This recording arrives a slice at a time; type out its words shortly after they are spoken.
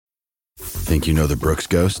Think you know the Brooks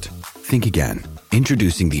Ghost? Think again.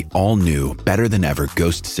 Introducing the all-new, better-than-ever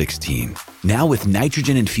Ghost 16. Now with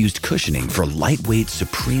nitrogen-infused cushioning for lightweight,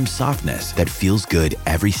 supreme softness that feels good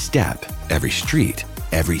every step, every street,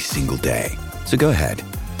 every single day. So go ahead,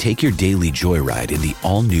 take your daily joyride in the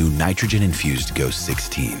all-new nitrogen-infused Ghost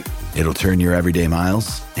 16. It'll turn your everyday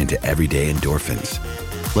miles into everyday endorphins.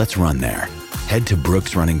 Let's run there. Head to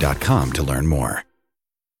brooksrunning.com to learn more.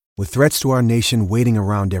 With threats to our nation waiting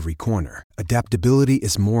around every corner, adaptability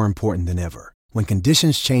is more important than ever. When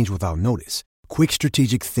conditions change without notice, quick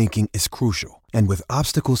strategic thinking is crucial. And with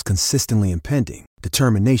obstacles consistently impending,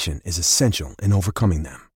 determination is essential in overcoming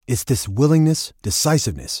them. It's this willingness,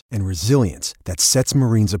 decisiveness, and resilience that sets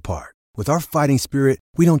Marines apart. With our fighting spirit,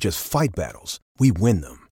 we don't just fight battles, we win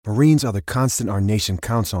them. Marines are the constant our nation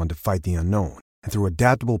counts on to fight the unknown. And through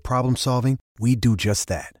adaptable problem solving, we do just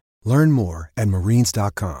that. Learn more at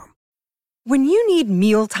marines.com. When you need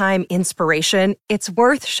mealtime inspiration, it's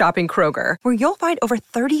worth shopping Kroger, where you'll find over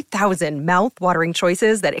 30,000 mouth-watering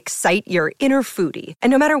choices that excite your inner foodie. And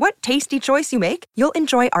no matter what tasty choice you make, you'll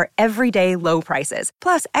enjoy our everyday low prices,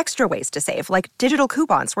 plus extra ways to save, like digital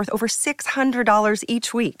coupons worth over $600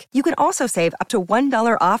 each week. You can also save up to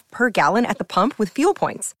 $1 off per gallon at the pump with fuel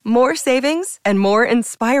points. More savings and more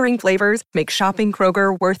inspiring flavors make shopping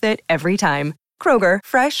Kroger worth it every time. Kroger,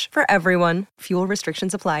 fresh for everyone. Fuel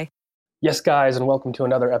restrictions apply. Yes, guys, and welcome to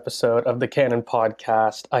another episode of the Canon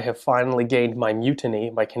Podcast. I have finally gained my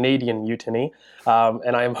mutiny, my Canadian mutiny,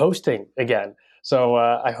 and I am hosting again. So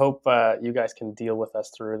I hope you guys can deal with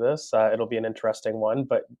us through this. It'll be an interesting one.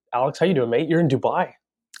 But Alex, how you doing, mate? You're in Dubai.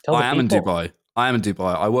 I am in Dubai.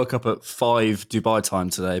 I woke up at 5 Dubai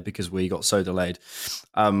time today because we got so delayed.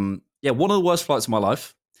 One of the worst flights of my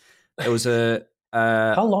life. It was a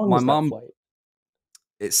how long was that flight?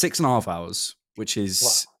 It's 6.5 hours, which is.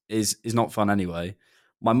 Wow. Is not fun anyway.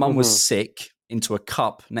 My mum was sick into a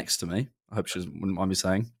cup next to me. I hope she wouldn't mind me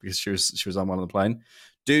saying, because she was on one on the plane.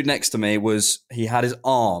 Dude next to me he had his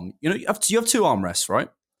arm. You know, you have two armrests, right?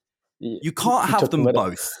 You can't have them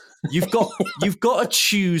both. You've got to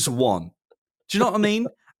choose one. Do you know what I mean?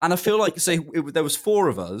 And I feel like, say, there was 4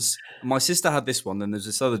 of us. My sister had this one, then there's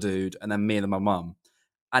this other dude, and then me and then my mum.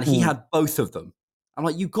 And he had both of them. I'm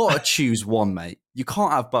like, you got to choose one, mate. You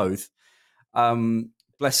can't have both.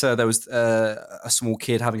 Bless her, there was a small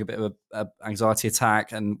kid having a bit of an anxiety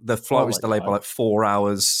attack, and the flight was delayed by like 4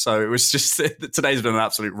 hours. So it was just, today's been an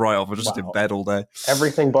absolute write-off. I'm just in bed all day.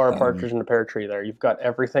 Everything bar a partridge in a pear tree there. You've got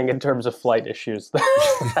everything in terms of flight issues.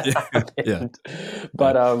 Yeah.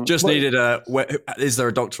 But just needed is there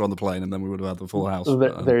a doctor on the plane? And then we would have had the full house.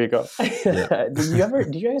 There you go. Yeah.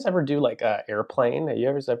 Do you guys ever do like Airplane? You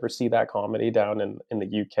ever see that comedy down in the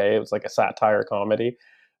UK? It was like a satire comedy.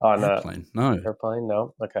 On Airplane, Airplane,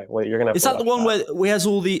 no. Okay, well, you're gonna. Have Is that the one where has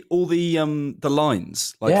all the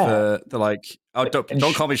lines, like the like? Oh,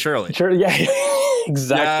 don't call me Shirley. Sure, yeah,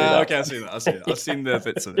 exactly. Yeah, okay, I've seen it. I've seen the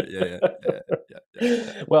bits of it.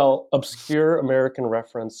 Yeah. Well, obscure American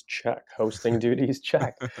reference check, hosting duties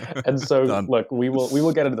check, and so look, we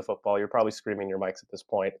will get into the football. You're probably screaming your mics at this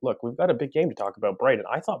point. Look, we've got a big game to talk about. Brighton.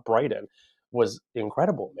 I thought Brighton was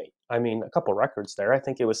incredible, mate. I mean, a couple records there. I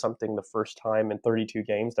think it was something the first time in 32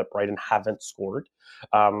 games that Brighton haven't scored.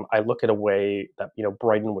 I look at a way that,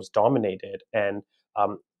 Brighton was dominated. And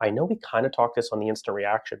I know we kind of talked this on the instant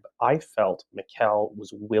reaction, but I felt Mikel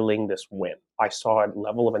was willing this win. I saw a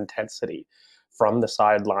level of intensity from the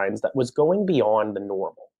sidelines that was going beyond the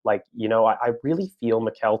normal. Like, I really feel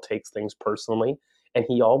Mikel takes things personally, and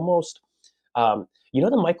he almost...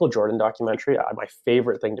 the Michael Jordan documentary, my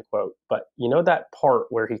favorite thing to quote, but that part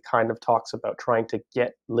where he kind of talks about trying to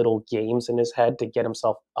get little games in his head to get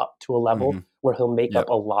himself up to a level where he'll make up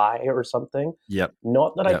a lie or something. Yep.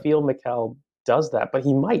 Not that I feel Mikel does that, but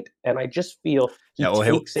he might. And I just feel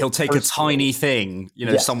he'll take a tiny thing,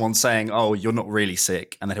 someone saying, "Oh, you're not really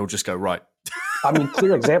sick," and then he'll just go, "Right." I mean,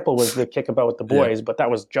 clear example was the kick about with the boys, but that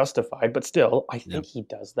was justified. But still, I think he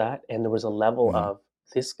does that. And there was a level of,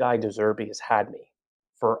 this guy De Zerbi has had me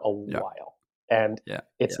for a while. And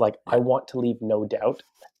it's I want to leave no doubt.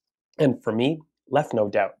 And for me, left no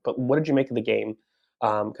doubt. But what did you make of the game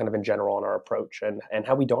kind of in general on our approach and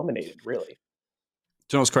how we dominated, really?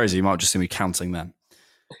 Do you know what's crazy? You might just see me counting them.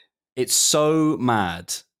 It's so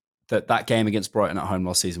mad that game against Brighton at home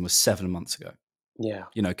last season was 7 months ago. Yeah.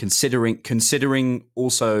 Considering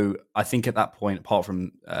also, I think at that point, apart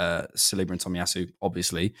from Saliba and Tomiyasu,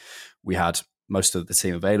 obviously, we had most of the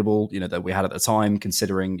team available, that we had at the time,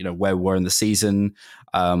 considering, where we were in the season,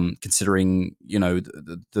 considering,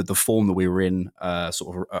 the form that we were in,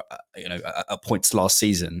 at points last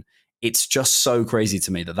season. it's just so crazy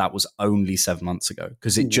to me that that was only 7 months ago,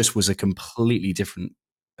 because it just was a completely different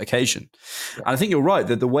occasion. And I think you're right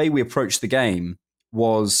that the way we approached the game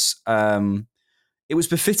was it was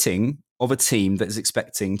befitting of a team that is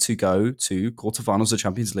expecting to go to quarterfinals of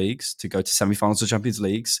Champions Leagues, to go to semifinals of Champions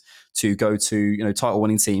Leagues, to go to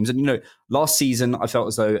title-winning teams. And last season I felt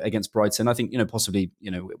as though against Brighton, I think possibly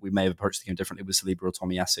we may have approached the game differently with Saliba or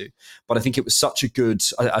Tomiyasu, but I think it was such a good.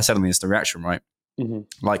 I said on the instant reaction, right?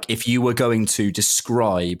 Like if you were going to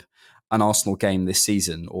describe an Arsenal game this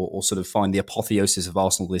season, or sort of find the apotheosis of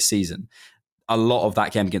Arsenal this season, a lot of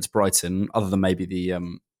that game against Brighton, other than maybe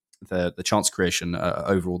the chance creation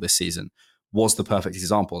overall this season, was the perfect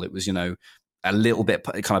example. It was a little bit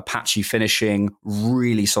kind of patchy finishing,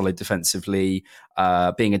 really solid defensively,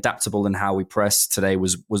 being adaptable in how we pressed. Today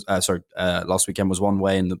last weekend was one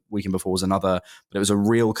way and the weekend before was another, but it was a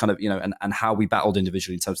real kind of, and how we battled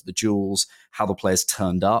individually in terms of the duels, how the players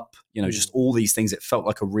turned up, just all these things. It felt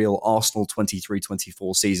like a real Arsenal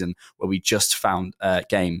 23-24 season where we just found a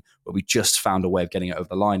game, where we just found a way of getting it over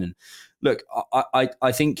the line. And look,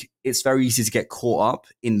 I think it's very easy to get caught up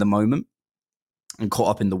in the moment and caught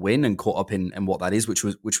up in the win and caught up in what that is, which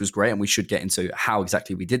was great. And we should get into how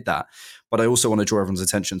exactly we did that. But I also want to draw everyone's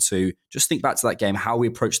attention to just think back to that game, how we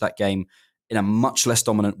approached that game in a much less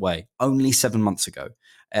dominant way, only 7 months ago.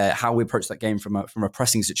 How we approached that game from a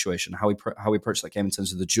pressing situation, how we approached that game in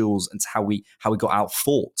terms of the duels, and how we got out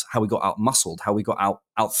fought, how we got out muscled, how we got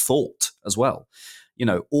out thought as well.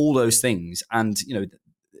 All those things. And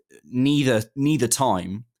neither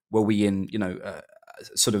time were we in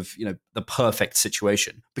the perfect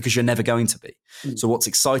situation, because you're never going to be. So what's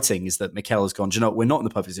exciting is that Mikel has gone, we're not in the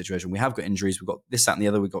perfect situation. We have got injuries. We've got this, that, and the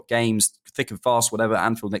other. We've got games thick and fast, whatever,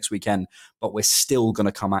 Anfield next weekend, but we're still going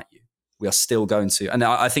to come at you. We are still going to. And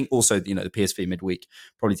I think also, the PSV midweek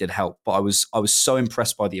probably did help, but I was so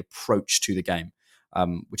impressed by the approach to the game,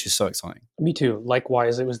 which is so exciting. Me too.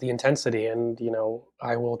 Likewise, it was the intensity. And,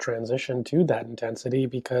 I will transition to that intensity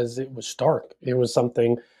because it was stark. It was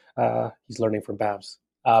something he's learning from Babs.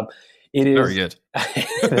 It is very good.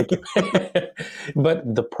 Thank you.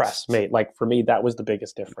 But the press, mate, like for me, that was the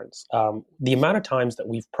biggest difference. The amount of times that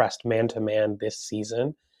we've pressed man-to-man this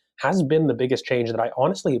season has been the biggest change that I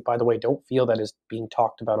honestly, by the way, don't feel that is being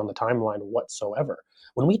talked about on the timeline whatsoever.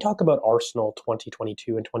 When we talk about Arsenal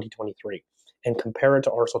 2022 and 2023 and compare it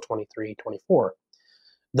to Arsenal 23-24,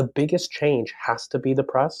 the biggest change has to be the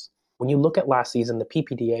press. When you look at last season, the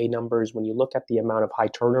PPDA numbers, when you look at the amount of high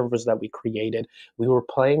turnovers that we created, we were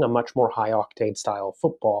playing a much more high-octane style of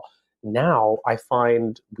football. Now, I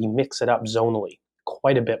find we mix it up zonally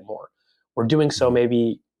quite a bit more. We're doing so,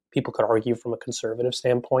 maybe people could argue from a conservative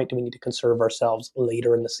standpoint, do we need to conserve ourselves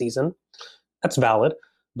later in the season? That's valid.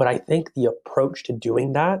 But I think the approach to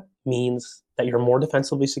doing that means that you're more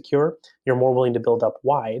defensively secure, you're more willing to build up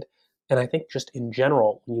wide. And I think just in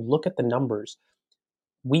general, when you look at the numbers,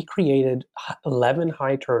 we created 11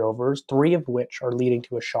 high turnovers, 3 of which are leading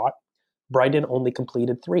to a shot. Brighton only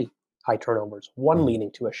completed 3 high turnovers, 1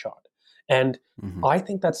 leading to a shot. And I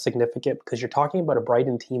think that's significant because you're talking about a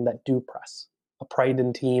Brighton team that do press, a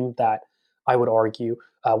Brighton team that I would argue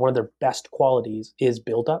one of their best qualities is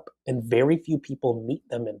build-up, and very few people meet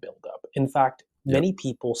them in build-up. In fact, many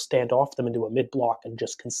people stand off them into a mid-block and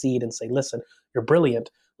just concede and say, listen, you're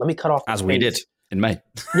brilliant. Let me cut off the As pace. we did in May.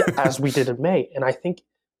 As we did in May. And I think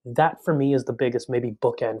that for me is the biggest maybe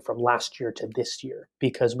bookend from last year to this year,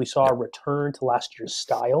 because we saw a return to last year's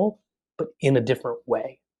style, but in a different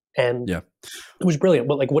way. And it was brilliant.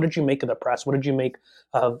 But what did you make of the press? What did you make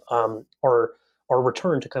of our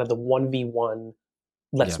return to kind of the 1v1,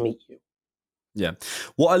 let's meet you? Yeah.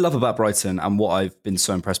 What I love about Brighton and what I've been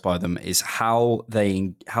so impressed by them is how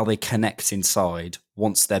they connect inside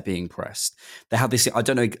once they're being pressed. They have this. I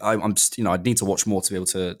don't know. I'm just, I need to watch more to be able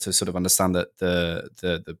to sort of understand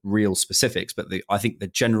the real specifics. But I think the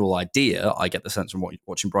general idea, I get the sense from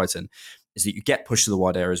watching Brighton, is that you get pushed to the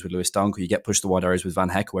wide areas with Lewis Dunk, or you get pushed to the wide areas with Van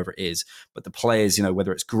Heck, whoever it is. But the players,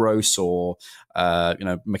 whether it's Gross or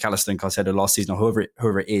McAllister, like I said, last season, or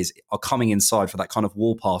whoever it is, are coming inside for that kind of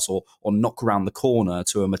wall pass or knock around the corner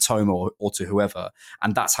to a Matoma or to whoever.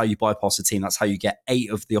 And that's how you bypass the team. That's how you get 8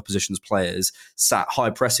 of the opposition's players sat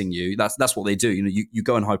high pressing you. That's what they do. You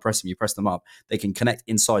go and high press them, you press them up. They can connect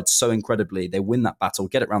inside so incredibly. They win that battle,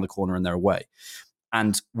 get it around the corner, and they're away.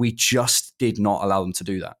 And we just did not allow them to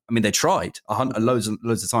do that. I mean, they tried loads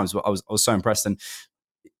of times, but I was so impressed, and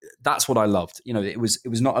that's what I loved. It was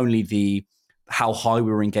not only how high we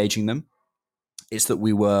were engaging them, it's that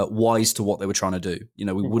we were wise to what they were trying to do.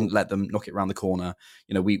 We wouldn't let them knock it around the corner.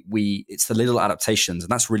 It's the little adaptations, and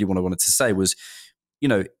that's really what I wanted to say was,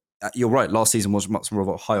 you're right. Last season was much more of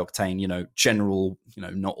a high octane, general,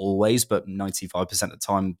 not always, but 95% of the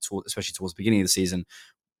time, especially towards the beginning of the season,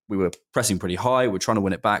 we were pressing pretty high. We're trying to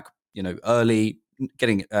win it back, early,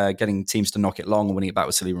 getting teams to knock it long and winning it back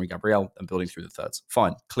with Saliba and Gabriel and building through the thirds.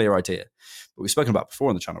 Fine, clear idea. But we've spoken about before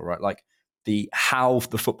on the channel, right? Like how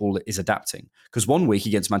the football is adapting. Because one week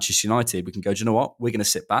against Manchester United, we can go, do you know what? We're going to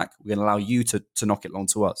sit back. We're going to allow you to knock it long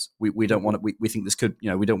to us. We don't want it. We think this could,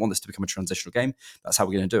 we don't want this to become a transitional game. That's how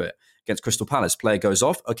we're going to do it. Against Crystal Palace, player goes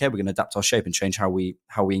off. Okay, we're going to adapt our shape and change how we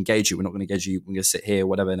engage you. We're not going to engage you. We're going to sit here,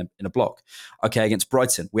 whatever, in a block. Okay, against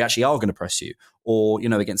Brighton, we actually are going to press you. Or,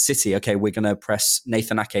 against City, okay, we're going to press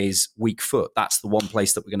Nathan Ake's weak foot. That's the one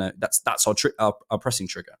place that we're going to, that's our pressing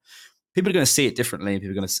trigger. People are going to see it differently.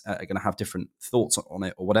 People are going to have different thoughts on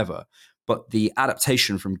it or whatever. But the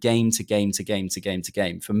adaptation from game to game to game to game to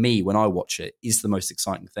game, for me, when I watch it, is the most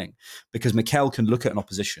exciting thing. Because Mikel can look at an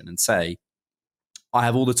opposition and say, I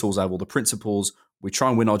have all the tools, I have all the principles. We try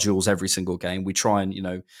and win our duels every single game. We try and,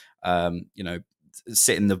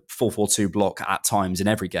 sit in the 4-4-2 block at times in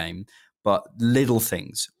every game. But little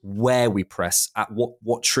things, where we press, at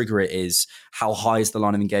what trigger it is, how high is the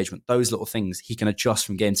line of engagement, those little things he can adjust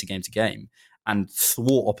from game to game to game and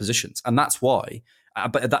thwart oppositions. And that's why,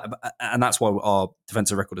 that's why our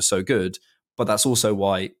defensive record is so good. But that's also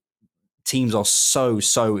why teams are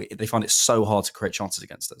they find it so hard to create chances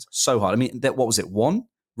against us. So hard. I mean, what was it? One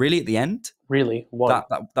really at the end? Really, one.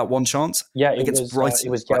 That one chance. Yeah, it was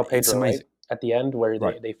João Pedro, right? At the end, where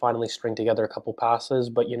they finally string together a couple passes.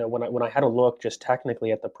 But when I had a look just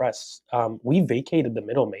technically at the press, we vacated the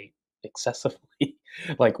middle, mate, excessively.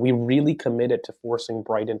 Like we really committed to forcing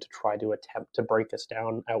Brighton to try to attempt to break us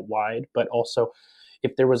down out wide. But also,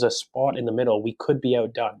 if there was a spot in the middle, we could be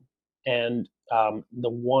outdone. And the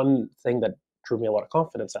one thing that drew me a lot of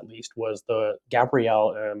confidence, at least, was the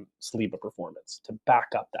Gabriel and Saliba performance to back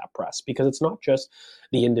up that press, because it's not just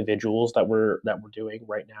the individuals that we're doing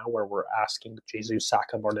right now, where we're asking Jesus,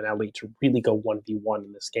 Saka, Martinelli to really go 1v1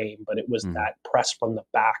 in this game, but it was that press from the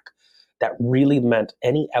back that really meant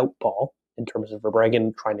any out ball in terms of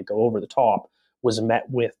Verbruggen trying to go over the top was met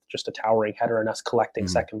with just a towering header and us collecting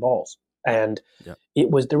second balls. And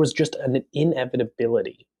there was just an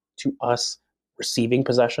inevitability to us receiving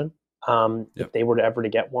possession if they were ever to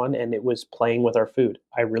get one, and it was playing with our food.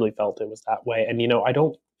 I really felt it was that way. And, I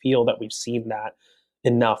don't feel that we've seen that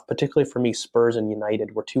enough, particularly for me. Spurs and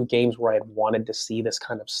United were two games where I had wanted to see this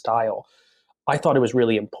kind of style. I thought it was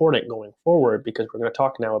really important going forward, because we're going to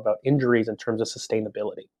talk now about injuries in terms of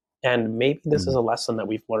sustainability. And maybe this is a lesson that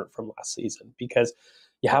we've learned from last season, because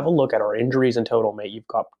you have a look at our injuries in total, mate. You've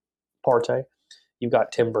got Partey, you've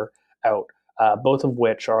got Timber out, both of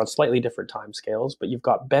which are on slightly different timescales. But you've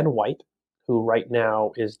got Ben White, who right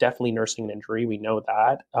now is definitely nursing an injury. We know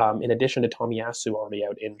that. In addition to Tomiyasu already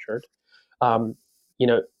out injured. Our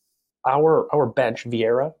bench,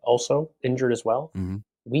 Vieira, also injured as well.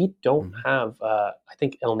 We don't have, I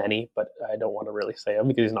think, El Neni, but I don't want to really say him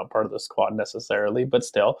because he's not part of the squad necessarily, but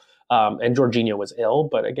still. And Jorginho was ill.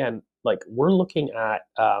 But again, like we're looking at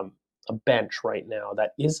a bench right now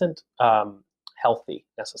that isn't healthy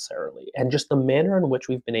necessarily. And just the manner in which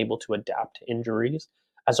we've been able to adapt to injuries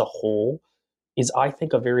as a whole is, I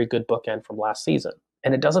think, a very good bookend from last season.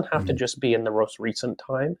 And it doesn't have to just be in the most recent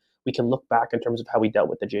time. We can look back in terms of how we dealt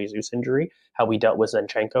with the Jesus injury, how we dealt with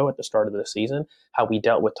Zinchenko at the start of the season, how we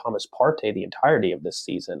dealt with Thomas Partey the entirety of this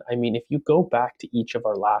season. I mean, if you go back to each of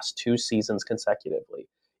our last two seasons consecutively,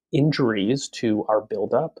 injuries to our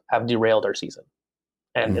build-up have derailed our season.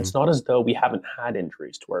 And it's not as though we haven't had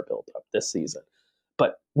injuries to our build-up this season,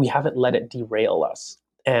 but we haven't let it derail us.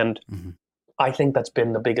 And I think that's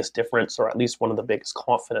been the biggest difference, or at least one of the biggest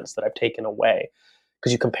confidence that I've taken away.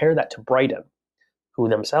 Because you compare that to Brighton, who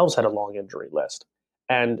themselves had a long injury list.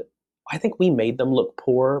 And I think we made them look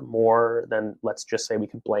poor more than, let's just say, we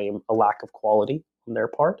could blame a lack of quality on their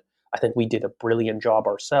part. I think we did a brilliant job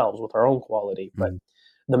ourselves with our own quality. But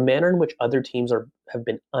the manner in which other teams have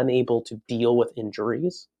been unable to deal with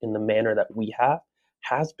injuries in the manner that we have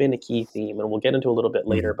has been a key theme. And we'll get into a little bit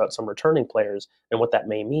later about some returning players and what that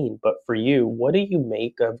may mean. But for you, what do you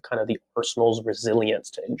make of kind of the Arsenal's resilience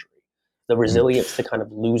to injury, the resilience to kind of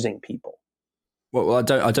losing people? Well,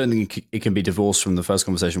 I don't think it can be divorced from the first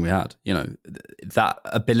conversation we had. That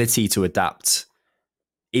ability to adapt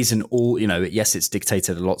isn't all, yes, it's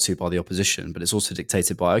dictated a lot to by the opposition, but it's also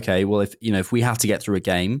dictated by, okay, well, if we have to get through a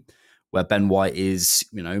game where Ben White is,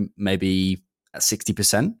 maybe at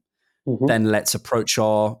 60%, then let's approach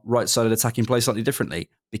our right side of attacking play slightly differently,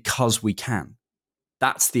 because we can.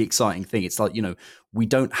 That's the exciting thing. It's like, we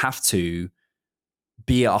don't have to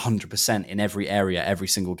be at 100% in every area, every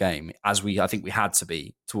single game, as I think we had to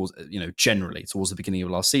be towards, generally towards the beginning of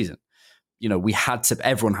last season.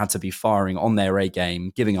 Everyone had to be firing on their A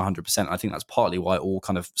game, giving 100%. I think that's partly why it all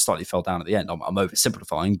kind of slightly fell down at the end. I'm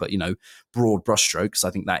oversimplifying, but, broad brushstrokes, I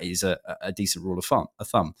think that is a decent rule of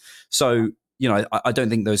thumb. So, I don't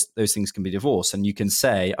think those things can be divorced. And you can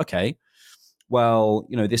say, okay, well,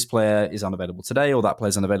 this player is unavailable today, or that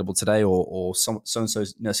player's unavailable today, or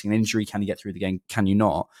so-and-so's nursing an injury. Can you get through the game? Can you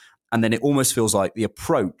not? And then it almost feels like the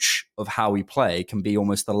approach of how we play can be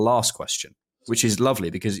almost the last question, which is lovely,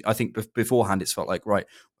 because I think beforehand it's felt like, right,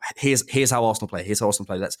 here's how Arsenal play. Here's how Arsenal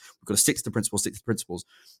play. We've got to stick to the principles.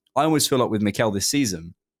 I always feel like with Mikel this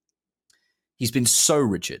season, he's been so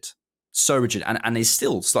rigid, and is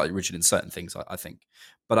still slightly rigid in certain things, I think.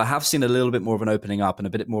 But I have seen a little bit more of an opening up and a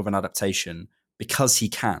bit more of an adaptation, because he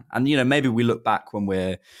can. And, maybe we look back when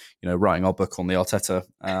we're, writing our book on the Arteta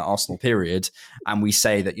Arsenal period, and we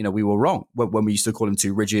say that, we were wrong when we used to call him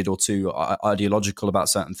too rigid or too ideological about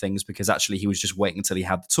certain things, because actually he was just waiting until he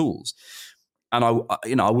had the tools. And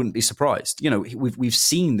I wouldn't be surprised. We've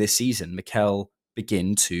seen this season Mikel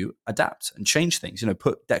begin to adapt and change things,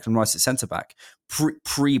 put Declan Rice at centre-back,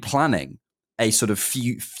 pre-planning a sort of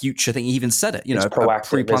future thing. He even said it,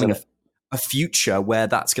 pre-planning a future where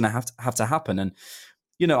that's going to have to happen. And,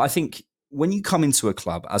 I think when you come into a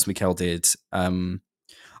club, as Mikel did, I've been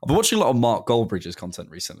watching a lot of Mark Goldbridge's content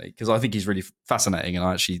recently, because I think he's really fascinating. And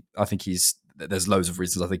I think there's loads of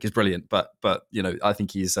reasons I think he's brilliant, but I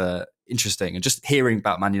think he's interesting. And just hearing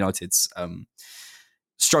about Man United's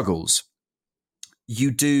struggles, you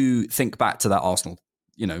do think back to that Arsenal,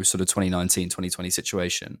 sort of 2019, 2020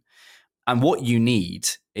 situation. And what you need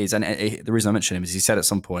is, and the reason I mention him is he said at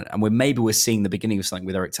some point, and we're seeing the beginning of something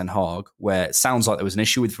with Erik ten Hag, where it sounds like there was an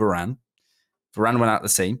issue with Varane. Varane went out of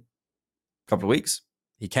the team a couple of weeks.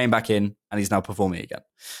 He came back in and he's now performing again.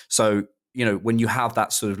 So, when you have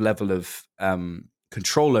that sort of level of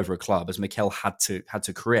control over a club, as Mikel had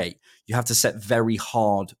to create, you have to set very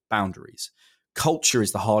hard boundaries. Culture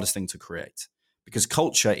is the hardest thing to create, because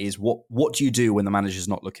culture is what do you do when the manager's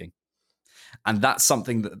not looking? And that's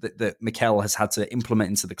something that Mikel has had to implement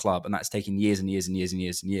into the club, and that's taken years and years and years and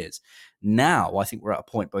years and years. Now, I think we're at a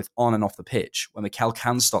point, both on and off the pitch, where Mikel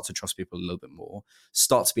can start to trust people a little bit more,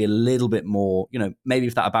 start to be a little bit more, maybe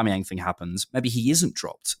if that Aubameyang thing happens, maybe he isn't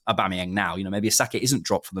dropped Aubameyang now, maybe a Saka isn't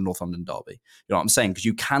dropped for the North London derby. You know what I'm saying? Because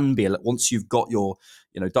you can be, once you've got your,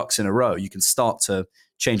 ducks in a row, you can start to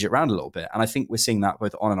change it around a little bit. And I think we're seeing that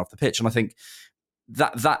both on and off the pitch. And I think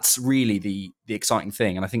that's really the exciting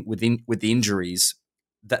thing. And I think with the injuries,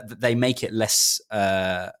 that they make it less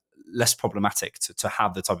problematic to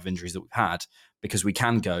have the type of injuries that we've had, because we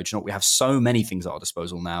can go, do you know what, we have so many things at our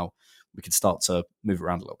disposal now, we can start to move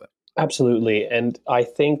around a little bit. Absolutely. And I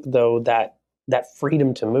think, though, that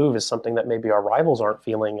freedom to move is something that maybe our rivals aren't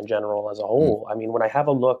feeling in general as a whole. I mean, when I have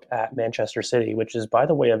a look at Manchester City, which is, by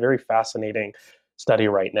the way, a very fascinating study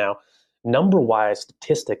right now, number-wise,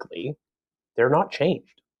 statistically, they're not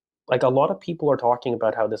changed. Like, a lot of people are talking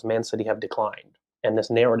about how this Man City have declined, and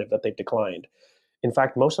this narrative that they've declined. In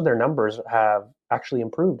fact, most of their numbers have actually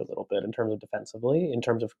improved a little bit in terms of defensively, in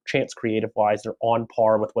terms of chance creative-wise. They're on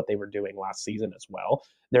par with what they were doing last season as well.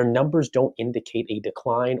 Their numbers don't indicate a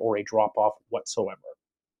decline or a drop-off whatsoever.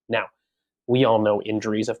 Now, we all know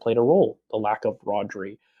injuries have played a role. The lack of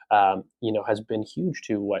Rodri, has been huge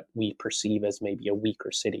to what we perceive as maybe a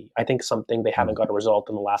weaker City. I think something they haven't got a result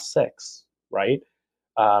in the last 6, right?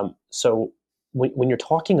 So when you're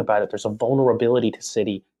talking about it, there's a vulnerability to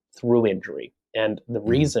City through injury. And the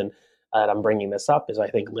reason that I'm bringing this up is I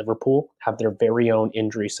think Liverpool have their very own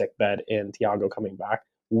injury sick bed in Thiago coming back.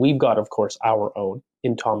 We've got, of course, our own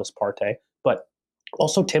in Thomas Partey, but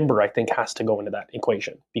also Timber, I think, has to go into that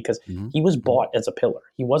equation, because he was bought as a pillar.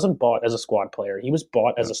 He wasn't bought as a squad player. He was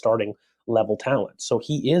bought as a starting level talent. So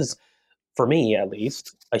he is, for me at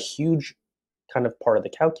least, a huge kind of part of the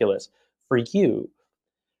calculus. For you,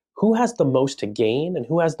 who has the most to gain and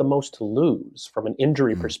who has the most to lose from an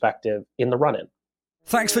injury perspective in the run-in?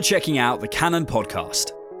 Thanks for checking out the Cannon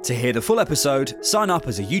Podcast. To hear the full episode, sign up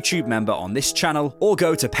as a YouTube member on this channel or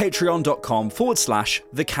go to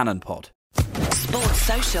patreon.com/thecannonpod. Sports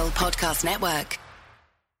Social Podcast Network.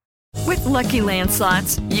 With Lucky Land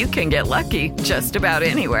Slots, you can get lucky just about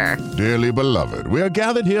anywhere. Dearly beloved, we are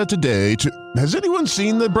gathered here today to... Has anyone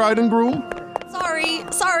seen the bride and groom?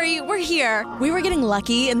 Sorry, we're here. We were getting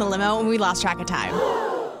lucky in the limo and we lost track of time.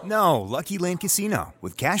 No, Lucky Land Casino,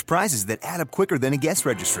 with cash prizes that add up quicker than a guest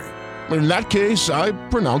registry. In that case, I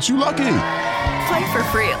pronounce you lucky. Play for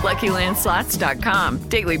free at LuckyLandSlots.com.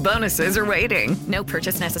 Daily bonuses are waiting. No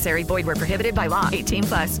purchase necessary. Void where prohibited by law.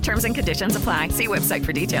 18+. Terms and conditions apply. See website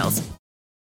for details.